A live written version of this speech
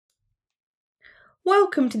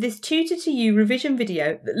Welcome to this Tutor to You revision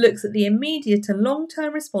video that looks at the immediate and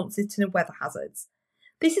long-term responses to weather hazards.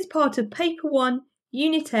 This is part of Paper 1,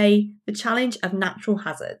 Unit A, the challenge of natural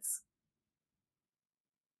hazards.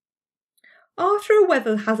 After a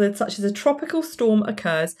weather hazard such as a tropical storm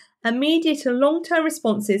occurs, immediate and long-term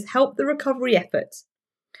responses help the recovery effort,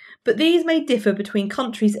 but these may differ between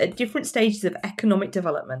countries at different stages of economic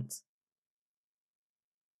development.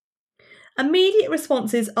 Immediate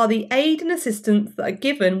responses are the aid and assistance that are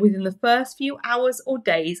given within the first few hours or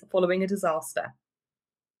days following a disaster.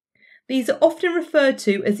 These are often referred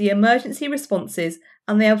to as the emergency responses,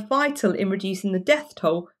 and they are vital in reducing the death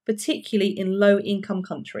toll, particularly in low-income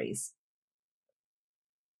countries.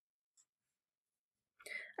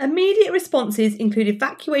 Immediate responses include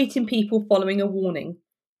evacuating people following a warning.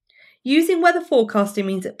 Using weather forecasting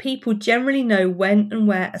means that people generally know when and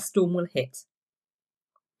where a storm will hit.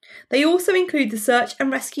 They also include the search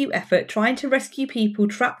and rescue effort, trying to rescue people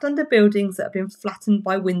trapped under buildings that have been flattened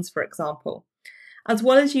by winds, for example, as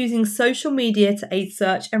well as using social media to aid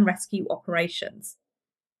search and rescue operations.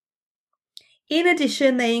 In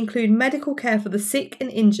addition, they include medical care for the sick and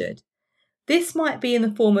injured. This might be in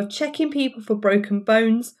the form of checking people for broken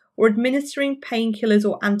bones or administering painkillers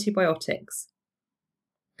or antibiotics.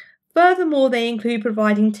 Furthermore, they include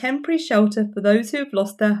providing temporary shelter for those who have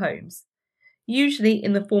lost their homes, usually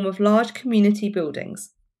in the form of large community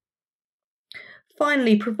buildings.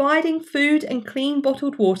 Finally, providing food and clean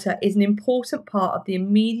bottled water is an important part of the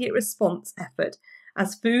immediate response effort,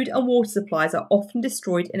 as food and water supplies are often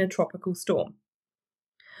destroyed in a tropical storm.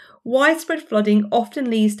 Widespread flooding often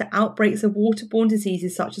leads to outbreaks of waterborne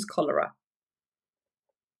diseases such as cholera.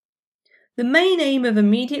 The main aim of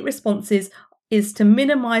immediate responses is to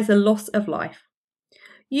minimise the loss of life.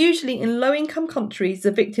 Usually in low-income countries,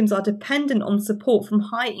 the victims are dependent on support from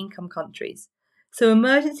high-income countries, so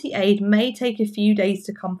emergency aid may take a few days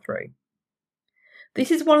to come through. This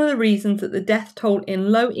is one of the reasons that the death toll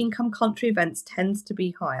in low-income country events tends to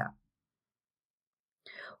be higher.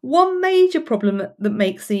 One major problem that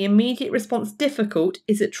makes the immediate response difficult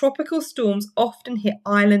is that tropical storms often hit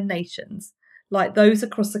island nations, like those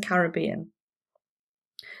across the Caribbean.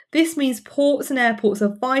 This means ports and airports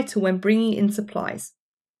are vital when bringing in supplies.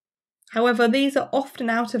 However, these are often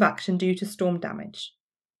out of action due to storm damage.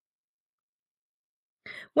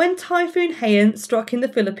 When Typhoon Haiyan struck in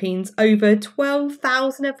the Philippines, over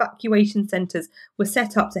 12,000 evacuation centres were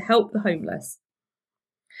set up to help the homeless.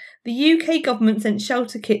 The UK government sent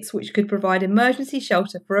shelter kits which could provide emergency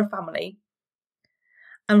shelter for a family,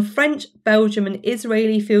 and French, Belgium and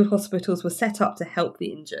Israeli field hospitals were set up to help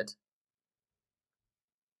the injured.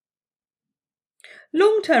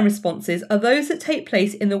 Long-term responses are those that take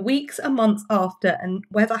place in the weeks and months after a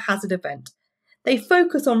weather hazard event. They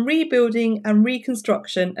focus on rebuilding and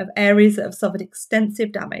reconstruction of areas that have suffered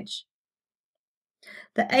extensive damage.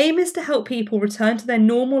 The aim is to help people return to their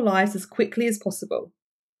normal lives as quickly as possible,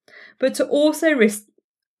 but to also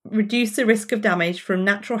reduce the risk of damage from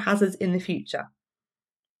natural hazards in the future.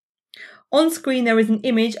 On screen there is an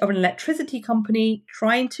image of an electricity company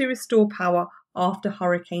trying to restore power after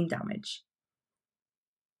hurricane damage.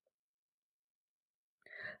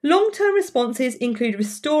 Long-term responses include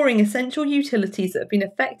restoring essential utilities that have been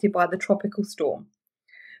affected by the tropical storm.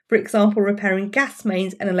 For example, repairing gas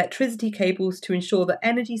mains and electricity cables to ensure that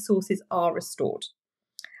energy sources are restored,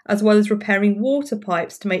 as well as repairing water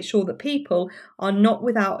pipes to make sure that people are not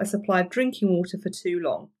without a supply of drinking water for too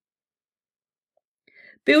long.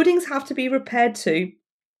 Buildings have to be repaired too,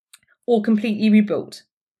 or completely rebuilt.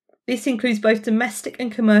 This includes both domestic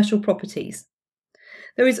and commercial properties.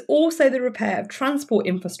 There is also the repair of transport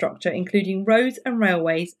infrastructure, including roads and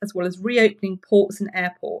railways, as well as reopening ports and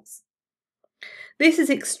airports. This is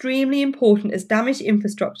extremely important as damaged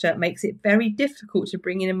infrastructure makes it very difficult to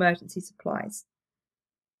bring in emergency supplies.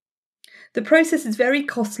 The process is very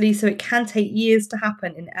costly, so it can take years to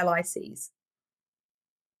happen in LICs.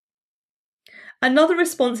 Another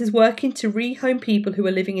response is working to rehome people who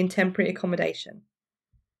are living in temporary accommodation.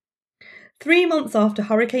 3 months after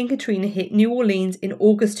Hurricane Katrina hit New Orleans in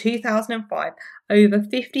August 2005, over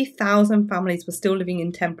 50,000 families were still living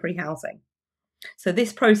in temporary housing. So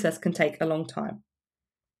this process can take a long time.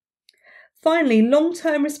 Finally,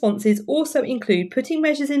 long-term responses also include putting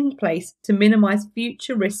measures in place to minimise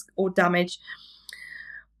future risk or damage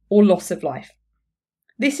or loss of life.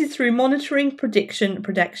 This is through monitoring, prediction,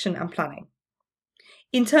 protection and planning.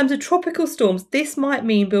 In terms of tropical storms, this might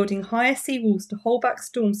mean building higher seawalls to hold back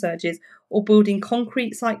storm surges or building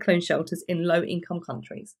concrete cyclone shelters in low-income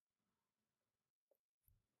countries.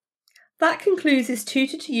 That concludes this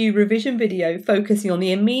Tutor to You revision video focusing on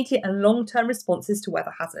the immediate and long-term responses to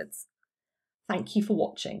weather hazards. Thank you for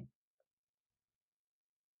watching.